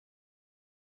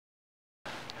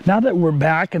Now that we're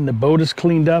back and the boat is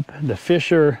cleaned up, the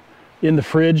fish are in the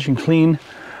fridge and clean,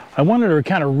 I wanted to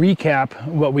kind of recap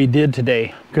what we did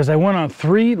today, because I went on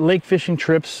 3 lake fishing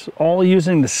trips, all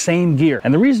using the same gear.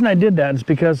 And the reason I did that is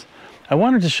because I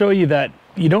wanted to show you that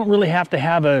you don't really have to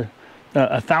have a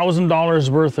 $1,000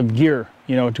 worth of gear,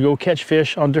 you know, to go catch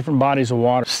fish on different bodies of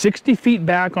water. 60 feet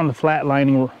back on the flat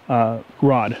lining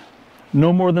rod,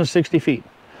 no more than 60 feet.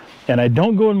 And I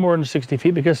don't go in more than 60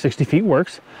 feet because 60 feet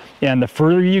works. And the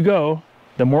further you go,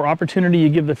 the more opportunity you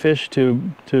give the fish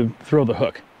to throw the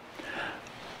hook.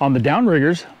 On the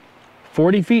downriggers,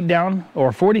 40 feet down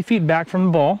or 40 feet back from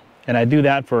the ball, and I do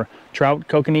that for trout,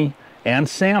 kokanee, and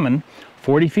salmon,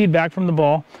 40 feet back from the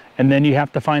ball, and then you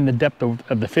have to find the depth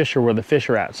of the fish or where the fish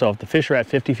are at. So if the fish are at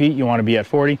 50 feet, you want to be at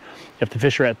 40. If the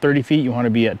fish are at 30 feet, you want to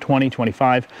be at 20,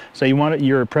 25. So you want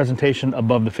your presentation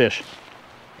above the fish.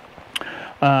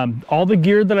 All the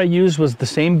gear that I used was the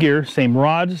same gear, same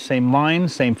rods, same line,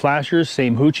 same flashers,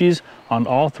 same hoochies on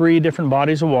all 3 different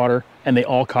bodies of water, and they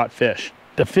all caught fish.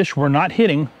 The fish were not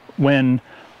hitting when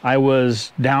I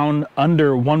was down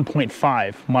under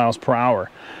 1.5 miles per hour.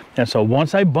 And so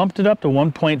once I bumped it up to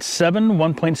 1.7,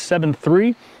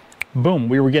 1.73, boom,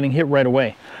 we were getting hit right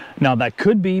away. Now that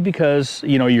could be because,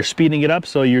 you know, you're speeding it up,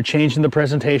 so you're changing the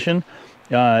presentation.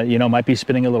 You know, might be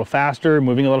spinning a little faster,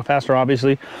 moving a little faster,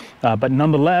 obviously. But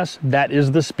nonetheless, that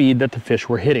is the speed that the fish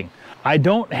were hitting. I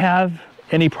don't have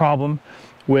any problem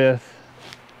with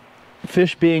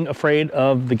fish being afraid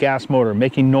of the gas motor,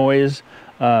 making noise,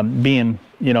 being,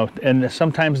 you know, and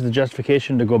sometimes the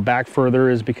justification to go back further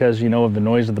is because, you know, of the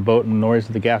noise of the boat and the noise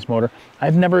of the gas motor.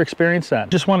 I've never experienced that.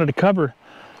 Just wanted to cover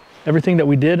everything that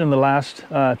we did in the last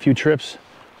few trips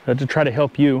to try to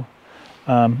help you.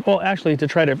 Well, actually, to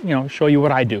try to, you know, show you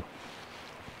what I do.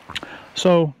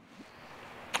 So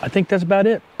I think that's about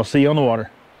it. I'll see you on the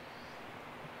water.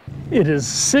 It is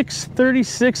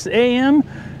 6:36 a.m.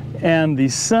 and the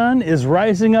sun is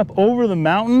rising up over the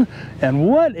mountain, and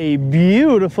what a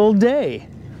beautiful day.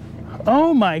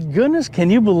 Oh my goodness, can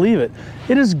you believe it?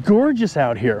 It is gorgeous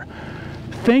out here.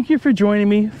 Thank you for joining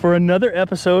me for another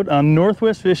episode on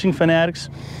Northwest Fishing Fanatics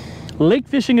Lake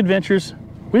Fishing Adventures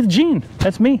with Gene.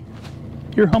 That's me,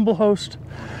 your humble host.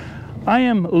 I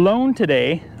am lone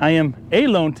today. I am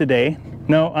alone today.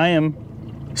 No, I am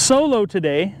solo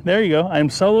today. There you go. I am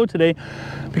solo today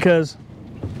because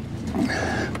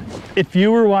if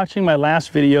you were watching my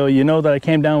last video, you know that I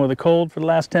came down with a cold for the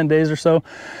last 10 days or so,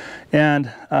 and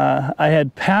I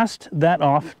had passed that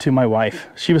off to my wife.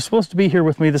 She was supposed to be here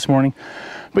with me this morning,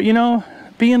 but you know,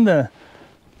 being the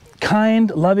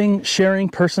kind, loving, sharing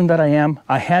person that I am,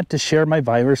 I had to share my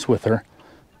virus with her.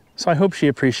 So I hope she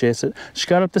appreciates it. She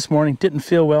got up this morning, didn't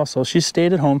feel well, so she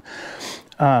stayed at home.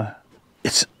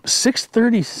 It's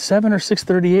 6:37 or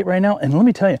 6:38 right now, and let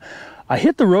me tell you, I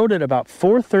hit the road at about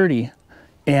 4:30,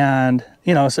 and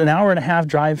you know, it's an hour and a half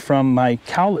drive from my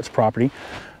Cowlitz property,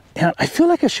 and I feel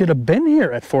like I should have been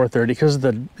here at 4:30 because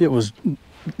it was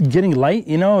getting light,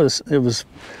 you know. It was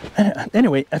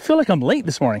anyway, I feel like I'm late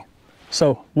this morning.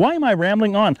 So why am I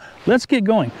rambling on? Let's get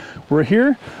going. We're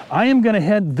here. I am going to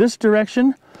head this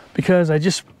direction because I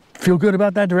just feel good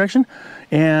about that direction,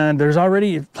 and there's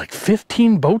already like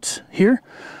 15 boats here.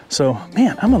 So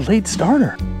man, I'm a late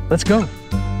starter. Let's go.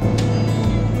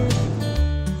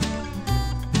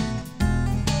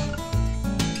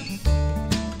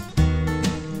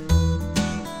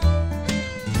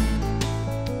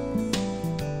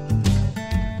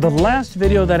 The last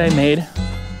video that I made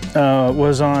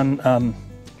was on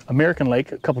American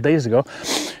Lake a couple days ago,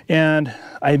 and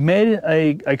I made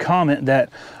a comment that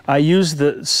I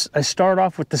start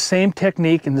off with the same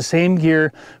technique and the same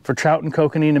gear for trout and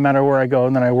kokanee no matter where I go,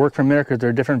 and then I work from there because there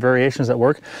are different variations that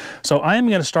work. So I am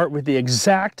going to start with the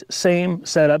exact same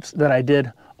setups that I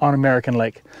did on American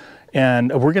Lake,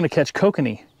 and we're going to catch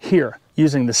kokanee here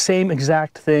using the same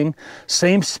exact thing,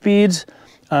 same speeds,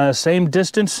 same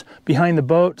distance behind the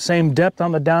boat, same depth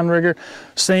on the downrigger,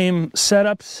 same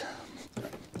setups,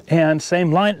 and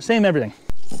same line, same everything.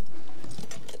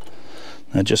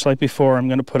 Now, just like before, I'm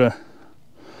going to put a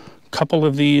couple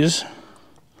of these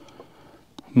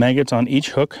maggots on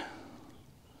each hook.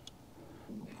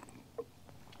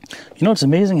 You know, it's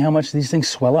amazing how much these things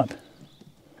swell up.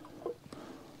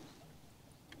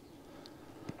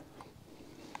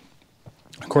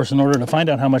 Of course, in order to find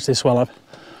out how much they swell up,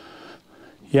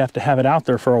 you have to have it out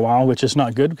there for a while, which is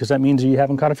not good because that means you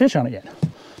haven't caught a fish on it yet.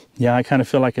 Yeah, I kind of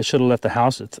feel like I should have left the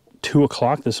house at 2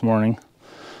 o'clock this morning,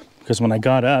 because when I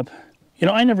got up, you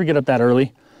know, I never get up that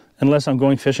early unless I'm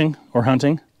going fishing or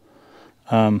hunting.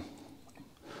 And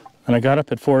I got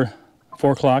up at 4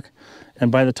 o'clock,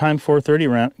 and by the time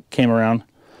 4:30 came around,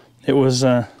 it was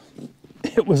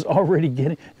it was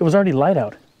already light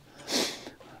out.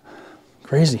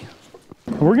 Crazy.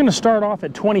 We're gonna start off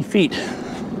at 20 feet.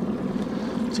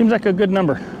 Seems like a good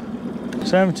number.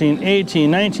 17,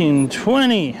 18, 19,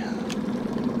 20.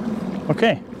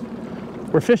 Okay,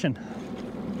 we're fishing.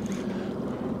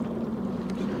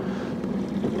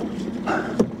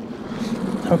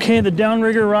 Okay, the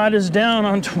downrigger rod is down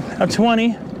on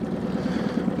 20.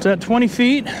 It's at 20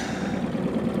 feet.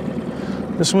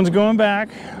 This one's going back.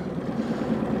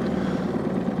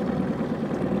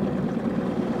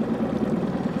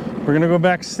 We're gonna go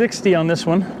back 60 on this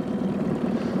one.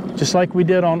 Just like we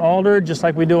did on Alder, just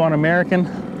like we do on American.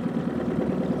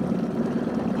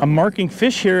 I'm marking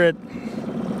fish here at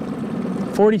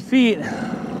 40 feet.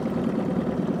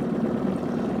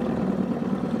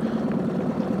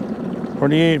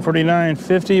 $48, $49,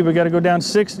 $50, we gotta go down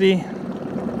 60.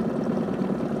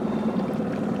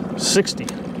 60.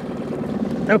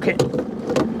 Okay.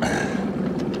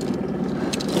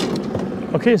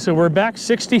 Okay, so we're back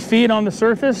 60 feet on the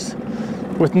surface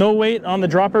with no weight on the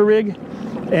dropper rig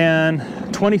and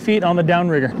 20 feet on the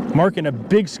downrigger. Marking a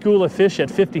big school of fish at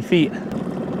 50 feet.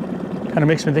 Kind of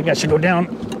makes me think I should go down.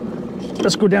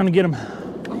 Let's go down and get them.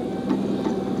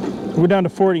 We'll go down to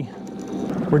 40.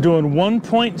 We're doing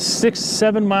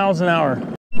 1.67 miles an hour.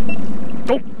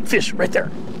 Oh, fish right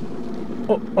there.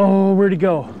 Oh, where'd he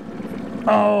go?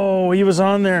 Oh, he was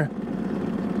on there.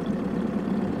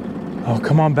 Oh,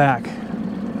 come on back.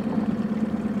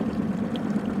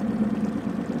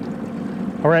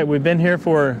 All right, we've been here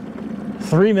for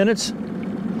 3 minutes.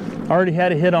 Already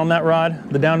had a hit on that rod,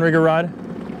 the downrigger rod,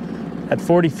 at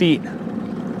 40 feet.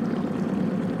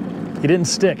 He didn't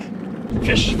stick.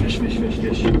 Fish, fish, fish, fish,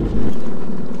 fish.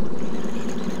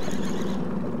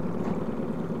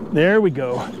 There we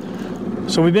go.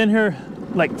 So we've been here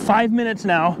like 5 minutes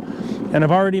now, and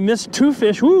I've already missed 2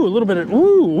 fish. Ooh, a little bit of,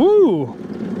 ooh.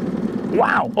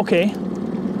 Wow, okay.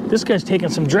 This guy's taking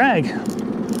some drag.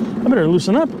 I better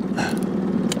loosen up.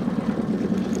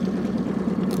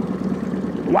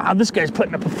 Wow, this guy's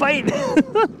putting up a fight.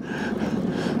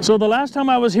 So the last time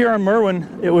I was here on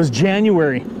Merwin, it was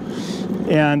January,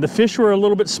 and the fish were a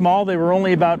little bit small. They were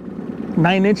only about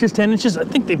 9 inches, 10 inches. I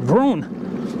think they've grown,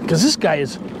 because this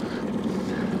guy's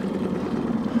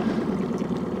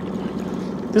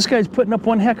putting up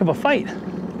one heck of a fight.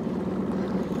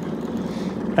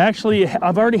 Actually,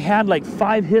 I've already had like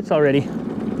 5 hits already.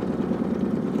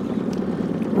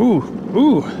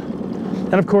 Ooh.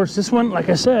 And of course, this one, like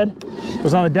I said,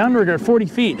 was on the downrigger at 40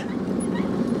 feet.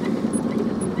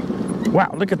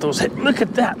 Wow, look at those hits. Look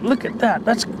at that.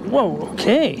 That's, whoa,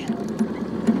 okay.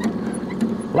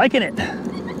 Liking it.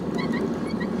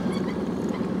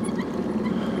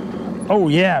 Oh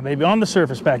yeah, baby, on the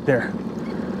surface back there.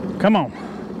 Come on.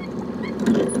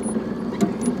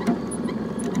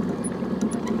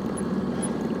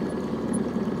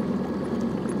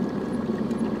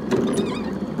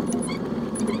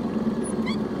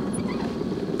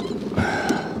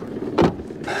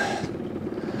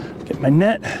 My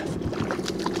net.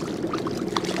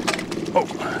 Oh,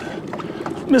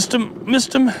 missed him.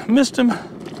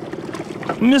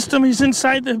 He's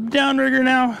inside the downrigger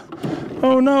now.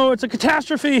 Oh no, it's a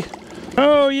catastrophe.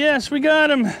 Oh yes, we got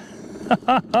him.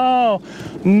 Oh,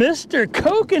 Mr.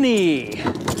 Kokanee.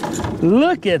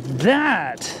 Look at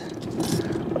that.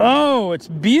 Oh, it's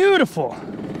beautiful.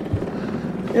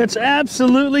 It's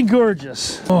absolutely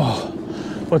gorgeous. Oh,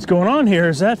 what's going on here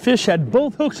is that fish had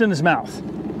both hooks in his mouth.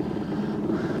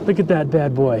 Look at that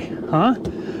bad boy, huh?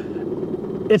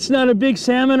 It's not a big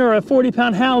salmon or a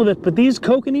 40-pound halibut, but these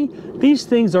kokanee, these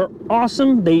things are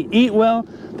awesome. They eat well,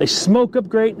 they smoke up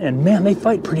great, and man, they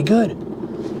fight pretty good.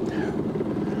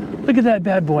 Look at that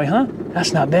bad boy, huh?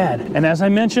 That's not bad. And as I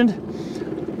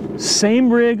mentioned,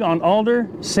 same rig on Alder,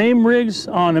 same rigs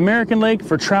on American Lake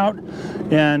for trout,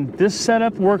 and this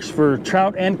setup works for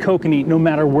trout and kokanee no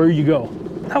matter where you go.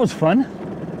 That was fun.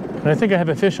 And I think I have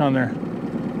a fish on there.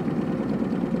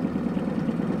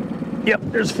 Yep,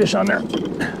 there's a fish on there.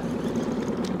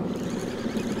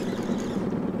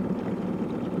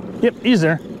 Yep, he's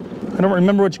there. I don't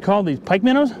remember what you call these. Pike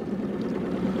minnows? Is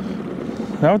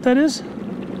that what that is?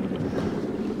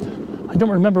 I don't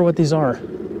remember what these are.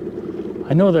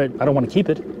 I know that I don't want to keep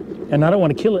it, and I don't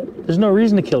want to kill it. There's no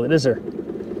reason to kill it, is there?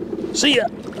 See ya!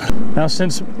 Now,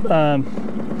 since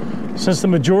the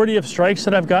majority of strikes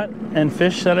that I've got and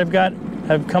fish that I've got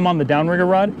have come on the downrigger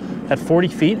rod at 40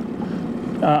 feet,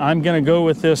 I'm gonna go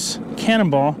with this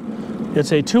cannonball.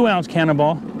 It's a 2-ounce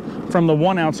cannonball. From the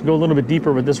 1 ounce, go a little bit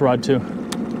deeper with this rod too.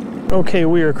 Okay,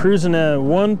 we are cruising at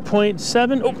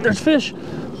 1.7. Oh, there's fish.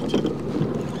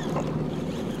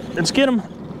 Let's get him.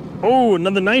 Oh,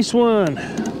 another nice one.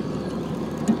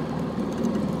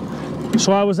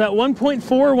 So I was at 1.4,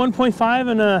 1.5,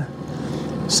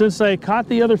 and since I caught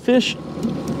the other fish,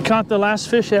 caught the last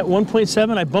fish at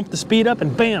 1.7, I bumped the speed up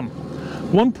and bam,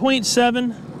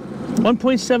 1.7,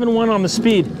 1.71 on the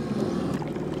speed.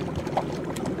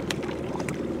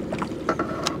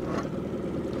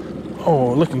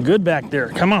 Oh, looking good back there.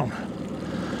 Come on.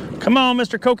 Come on,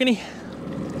 Mr. Kokanee.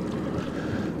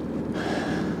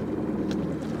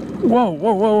 Whoa,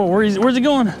 whoa, whoa, whoa. Where's he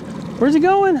going? Where's he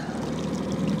going?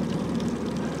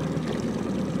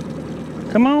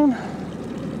 Come on.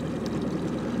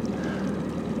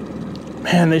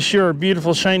 Man, they sure are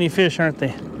beautiful, shiny fish, aren't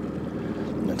they?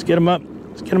 Let's get them up.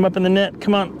 Let's get them up in the net.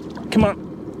 Come on. Come on.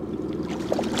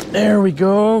 There we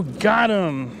go. Got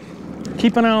him.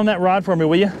 Keep an eye on that rod for me,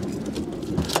 will you?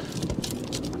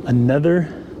 Another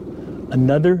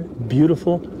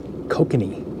beautiful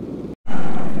kokanee.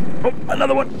 Oh,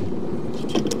 another one.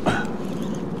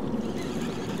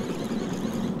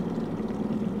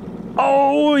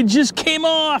 Oh, it just came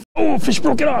off. Oh, fish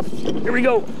broke it off. Here we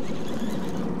go.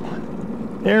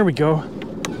 There we go.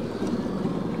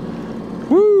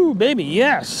 Woo, baby,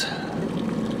 yes.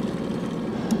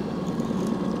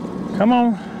 Come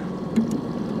on.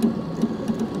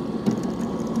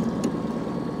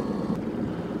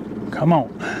 Come on.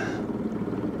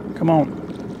 Come on.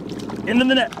 Into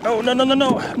the net. Oh, no, no, no,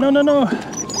 no. No, no, no.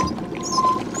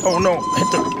 Oh, no.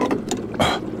 Hit the...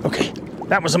 Okay.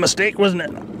 That was a mistake, wasn't it?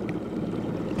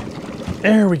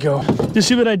 There we go. You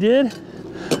see what I did?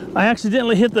 I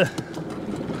accidentally hit the...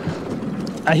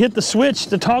 I hit the switch,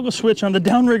 the toggle switch on the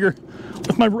downrigger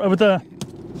with my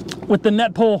with the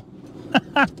net pole.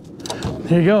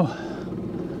 There you go.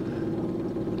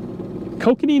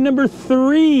 Kokanee number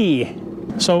 3.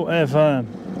 So if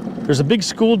there's a big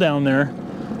school down there,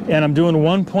 and I'm doing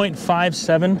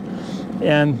 1.57,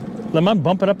 and let me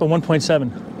bump it up to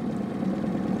 1.7.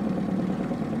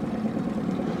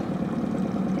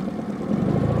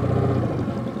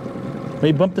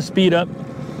 Maybe bump the speed up.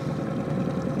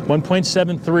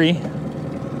 1.73,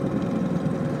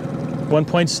 1.70,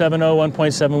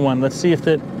 1.71. Let's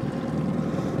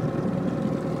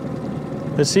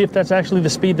see if that's actually the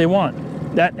speed they want.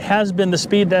 That has been the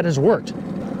speed that has worked.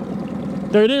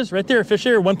 There it is, right there, fish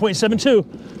here,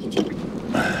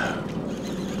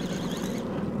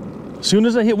 1.72. As soon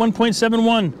as I hit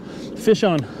 1.71, fish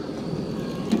on.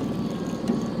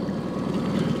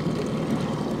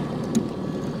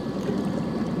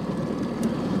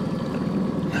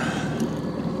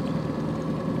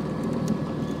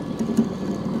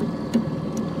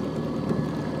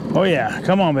 Oh yeah,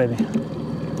 come on, baby.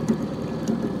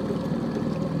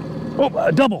 Oh,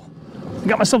 a double. I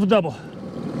got myself a double.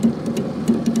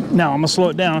 Now I'm gonna slow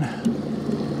it down.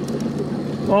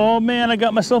 Oh man, I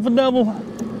got myself a double.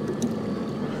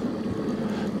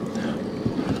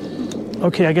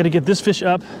 Okay, I gotta get this fish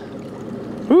up.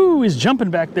 Ooh, he's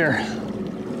jumping back there.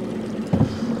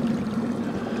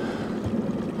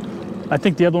 I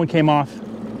think the other one came off.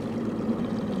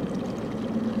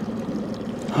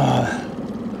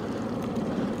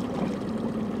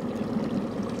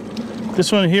 This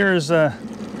one here is,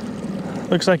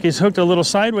 looks like he's hooked a little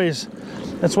sideways.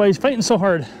 That's why he's fighting so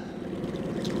hard.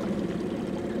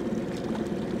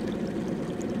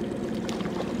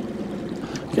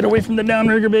 Get away from the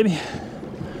downrigger, baby.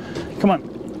 Come on,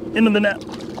 into the net.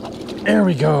 There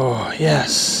we go,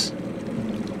 yes.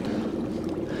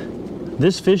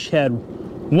 This fish had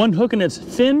one hook in its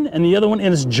fin and the other one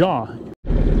in its jaw.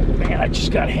 Man, I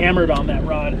just got hammered on that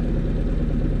rod.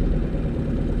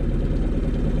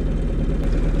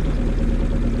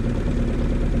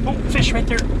 Oh, fish right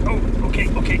there. Oh, okay,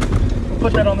 okay.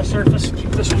 Put that on the surface. Keep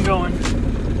this one going.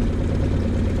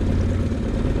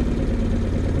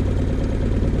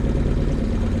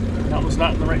 That was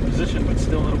not in the right position, but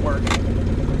still it'll work.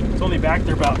 It's only back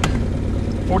there about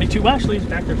 42. Well, actually, it's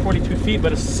back there 42 feet,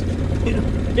 but it's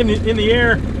in the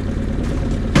air.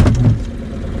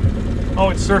 Oh,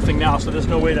 it's surfing now, so there's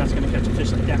no way that's going to catch a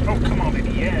fish like that. Oh, come on,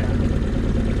 baby. Yeah.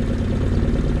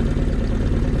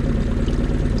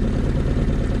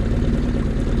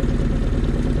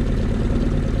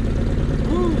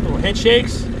 Head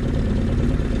shakes.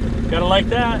 Gotta like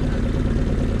that.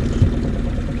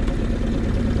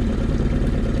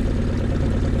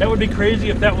 That would be crazy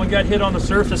if that one got hit on the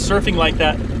surface surfing like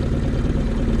that.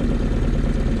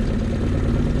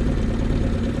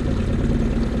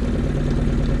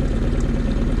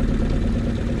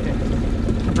 Okay.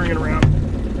 I'll bring it around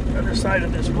the other side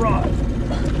of this rod.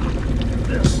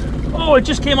 This. Oh, it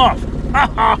just came off.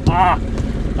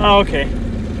 Oh, okay.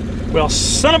 Well,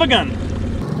 son of a gun.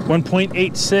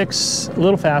 1.86, a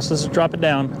little fast. Let's drop it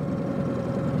down.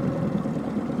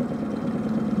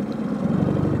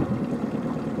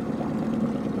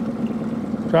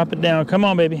 Drop it down. Come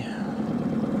on, baby.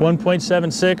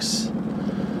 1.76.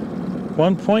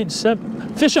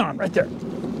 1.7. Fish on right there.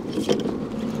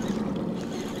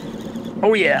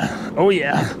 Oh yeah. Oh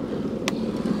yeah.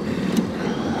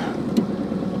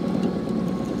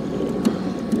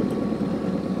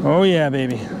 Oh yeah,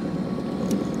 baby.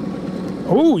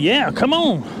 Oh yeah, come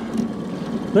on.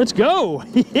 Let's go.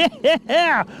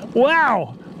 Yeah.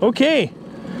 Wow. Okay.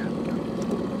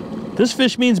 This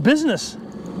fish means business.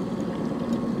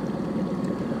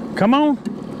 Come on.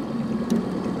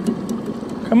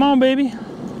 Come on, baby.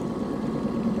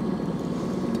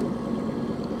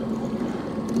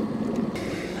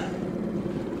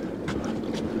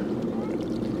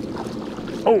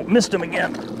 Oh, missed him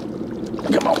again.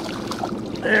 Come on.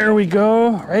 There we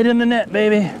go. Right in the net,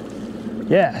 baby.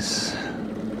 Yes.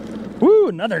 Woo,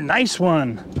 another nice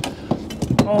one.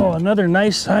 Oh, another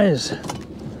nice size.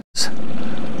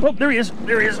 Oh, there he is.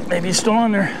 There he is. Maybe he's still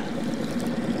on there.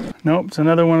 Nope, it's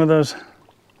another one of those.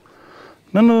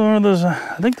 Another one of those.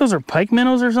 I think those are pike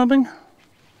minnows or something.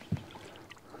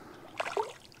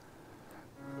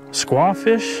 Squaw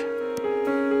fish.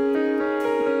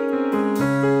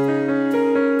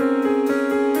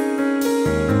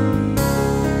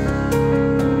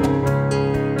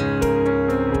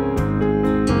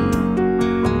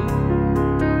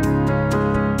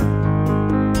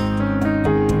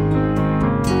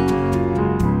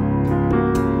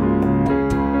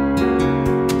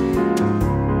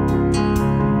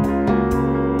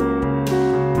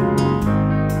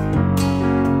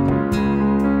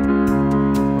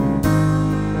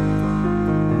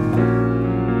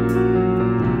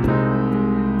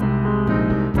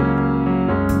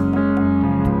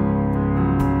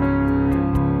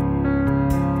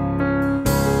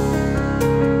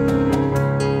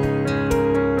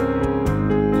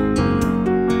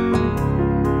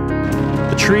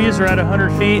 Trees are at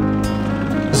 100 feet,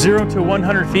 0 to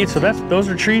 100 feet, so those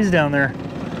are trees down there.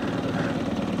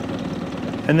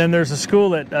 And then there's a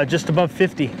school at just above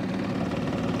 50.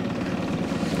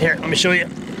 Here, let me show you.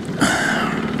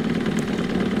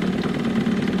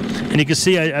 And you can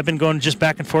see I've been going just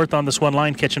back and forth on this one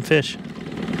line catching fish.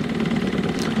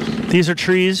 These are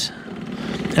trees,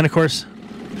 and of course,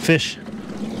 fish.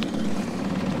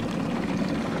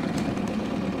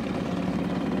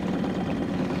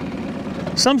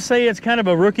 Some say it's kind of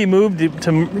a rookie move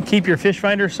to keep your fish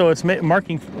finder so it's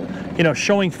marking, you know,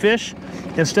 showing fish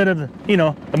instead of, you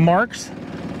know, the marks,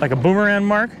 like a boomerang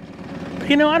mark.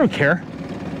 But, you know, I don't care.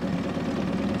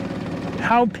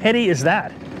 How petty is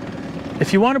that?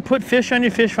 If you want to put fish on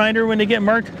your fish finder when they get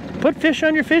marked, put fish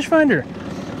on your fish finder.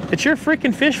 It's your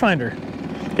freaking fish finder.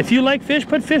 If you like fish,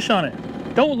 put fish on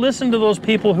it. Don't listen to those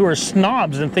people who are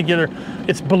snobs and think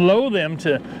it's below them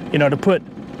to, you know, to put,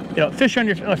 you know, fish on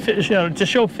your fish, you know, to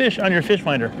show fish on your fish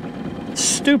finder. It's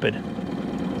stupid.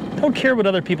 Don't care what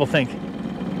other people think.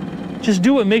 Just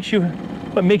do what makes you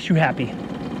happy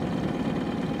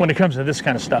when it comes to this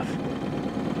kind of stuff.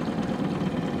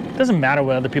 Doesn't matter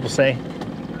what other people say.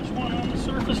 There's one on the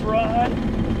surface rod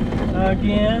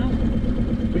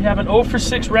again. We have an 0 for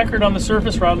 6 record on the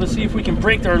surface rod. Let's see if we can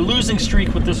break our losing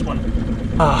streak with this one.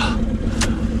 Ah,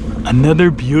 another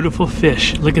beautiful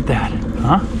fish. Look at that,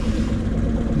 huh?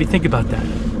 What do you think about that?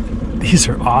 These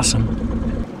are awesome.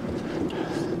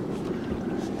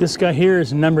 This guy here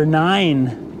is number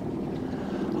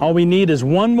 9. All we need is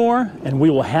one more and we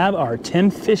will have our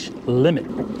 10 fish limit.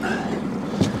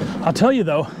 I'll tell you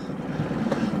though,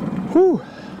 whew,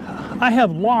 I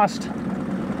have lost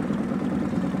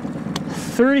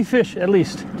 30 fish at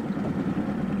least.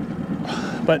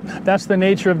 But that's the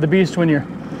nature of the beast when you're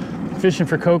fishing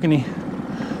for kokanee.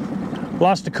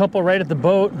 Lost a couple right at the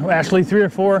boat, actually 3 or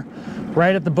 4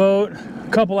 right at the boat, a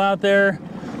couple out there,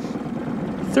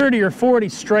 30 or 40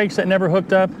 strikes that never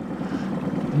hooked up.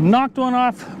 Knocked one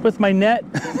off with my net.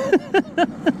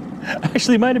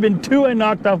 Actually, might have been 2 I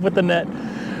knocked off with the net.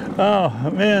 Oh,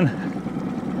 man.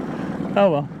 Oh,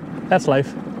 well, that's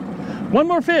life. One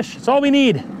more fish, it's all we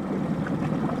need.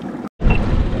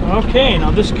 Okay, now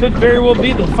this could very well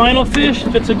be the final fish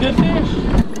if it's a good fish.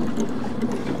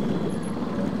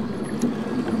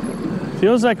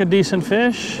 Feels like a decent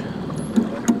fish.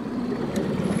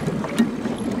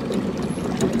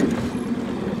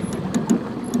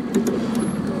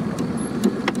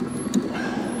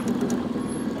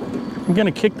 I'm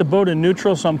gonna kick the boat in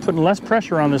neutral, so I'm putting less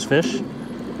pressure on this fish.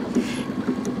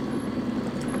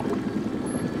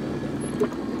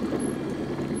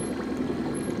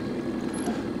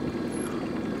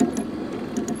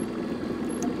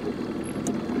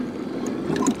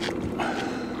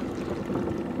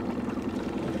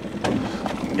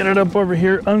 Get it up over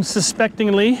here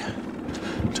unsuspectingly.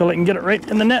 until I can get it right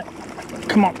in the net.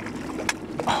 Come on.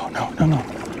 Oh, no, no, no.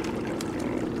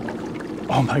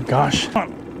 Oh my gosh.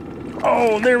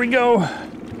 Oh, there we go. All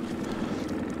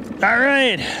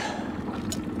right.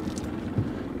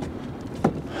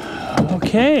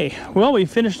 Okay, well, we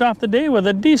finished off the day with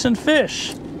a decent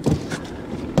fish.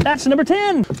 That's number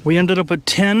 10. We ended up with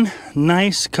 10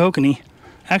 nice kokanee.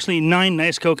 Actually, 9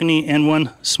 nice kokanee and 1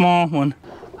 small one.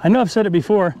 I know I've said it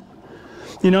before.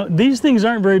 You know, these things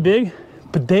aren't very big,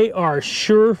 but they are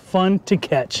sure fun to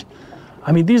catch.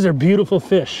 I mean, these are beautiful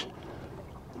fish.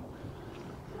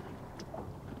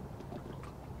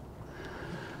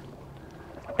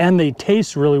 And they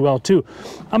taste really well too.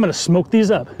 I'm gonna smoke these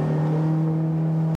up.